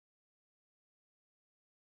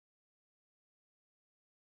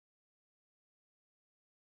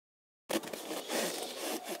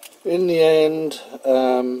In the end,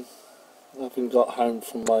 having got home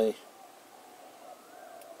from my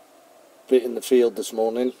bit in the field this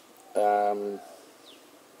morning, I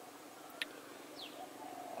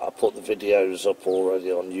put the videos up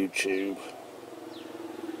already on YouTube,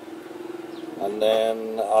 and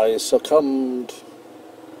then I succumbed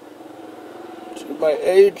to my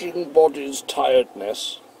aging body's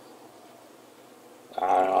tiredness,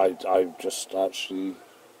 and I just actually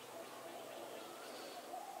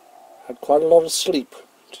had quite a lot of sleep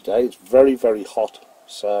today. It's very, very hot,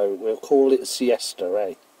 so we'll call it a siesta,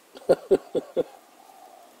 eh?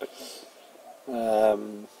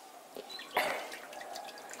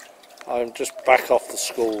 I'm just back off the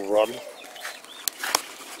school run,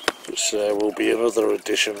 which will be another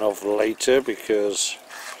edition of later, because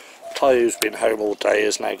Ty, who's been home all day,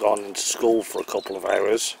 has now gone into school for a couple of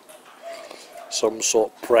hours. Some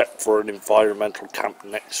sort of prep for an environmental camp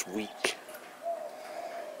next week.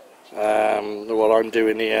 What I'm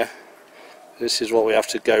doing here, this is what we have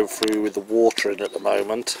to go through with the watering at the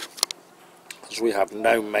moment, because we have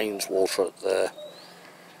no mains water at the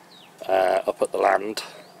up at the land,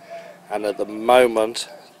 and at the moment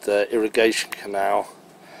the irrigation canal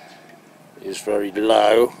is very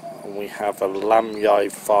low, and we have a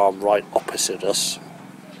lambyard farm right opposite us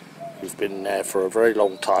who've been there for a very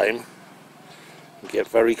long time and get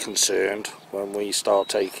very concerned when we start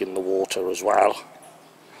taking the water as well.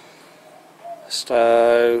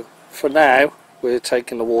 So for now we're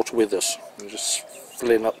taking the water with us. We're just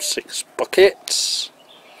filling up 6 buckets.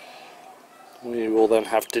 We will then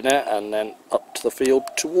have dinner and then up to the field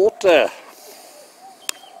to water.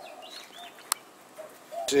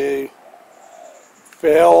 To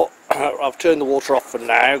fill, I've turned the water off for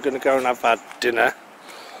now. I'm going to go and have our dinner,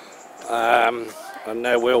 and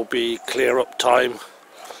there will be clear up time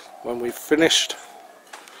when we've finished,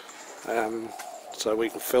 so we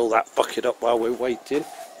can fill that bucket up while we're waiting.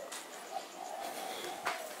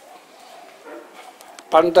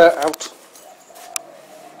 Panda, out.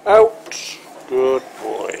 Out. Good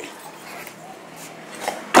boy.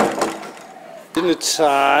 Dinner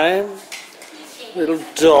time. Little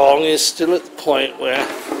Dong is still at the point where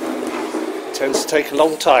it tends to take a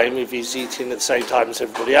long time if he's eating at the same time as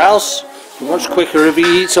everybody else. Much quicker if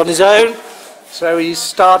he eats on his own. So he's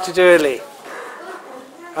started early,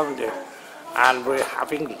 haven't you? And we're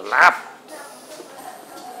having lap.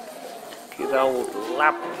 Good old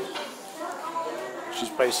lap. Which is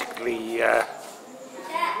basically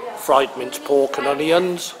fried minced pork and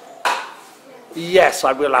onions. Yes,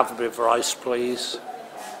 I will have a bit of rice, please,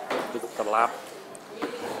 with the lap.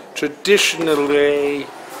 Traditionally,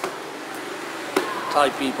 Thai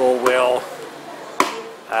people will,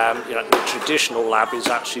 the traditional lap is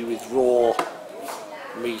actually with raw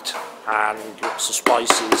meat and lots of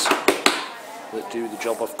spices that do the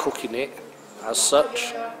job of cooking it as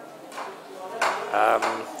such.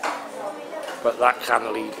 But that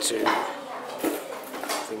can lead to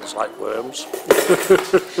things like worms.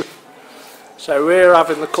 So we're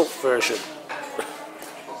having the cooked version.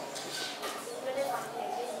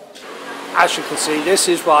 As you can see, this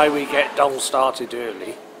is why we get Dong started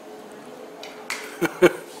early.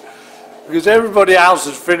 Because everybody else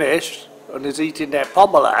has finished and is eating their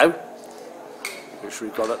pomelo, which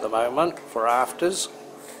we've got at the moment for afters.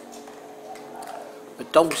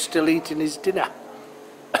 But Dong's still eating his dinner.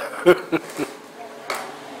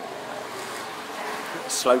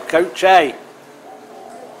 Slow coach, eh?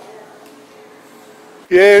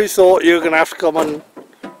 You thought you were going to have to come and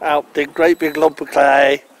out dig great big lump of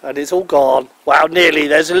clay, and it's all gone. Well, nearly.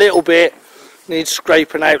 There's a little bit needs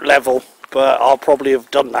scraping out level, but I'll probably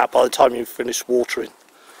have done that by the time you've finished watering.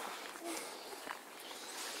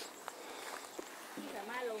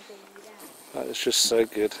 That is just so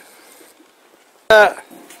good.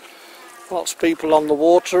 Lots of people on the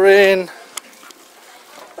watering,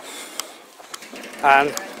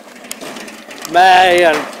 and May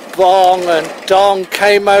and Bong and Dong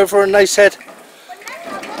came over and they said,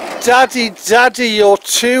 Daddy, Daddy, you're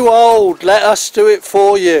too old, let us do it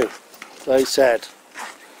for you, they said.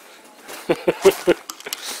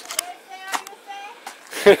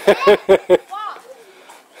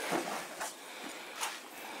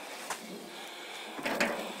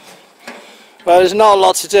 Well, there's not a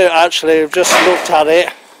lot to do actually. I've just looked at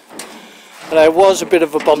it, and there was a bit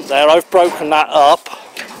of a bump there. I've broken that up.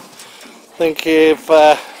 I think if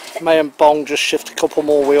May and Bong just shift a couple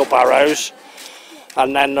more wheelbarrows,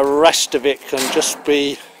 and then the rest of it can just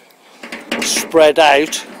be spread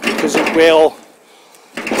out, because it will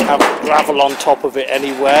have gravel on top of it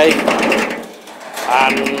anyway,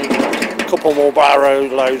 and a couple more barrow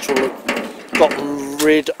loads will have gotten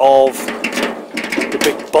rid of the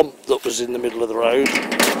big bump that was in the middle of the road.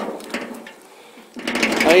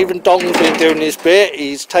 Now even Dong's been doing his bit.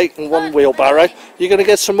 He's taken one wheelbarrow. You going to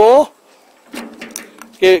get some more?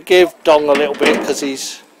 Give Dong a little bit because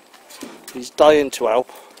he's dying to help.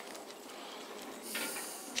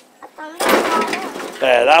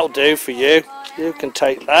 There, that'll do for you. You can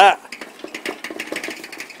take that.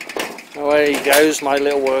 Away he goes, my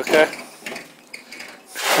little worker.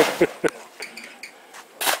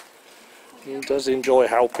 He does enjoy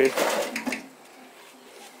helping.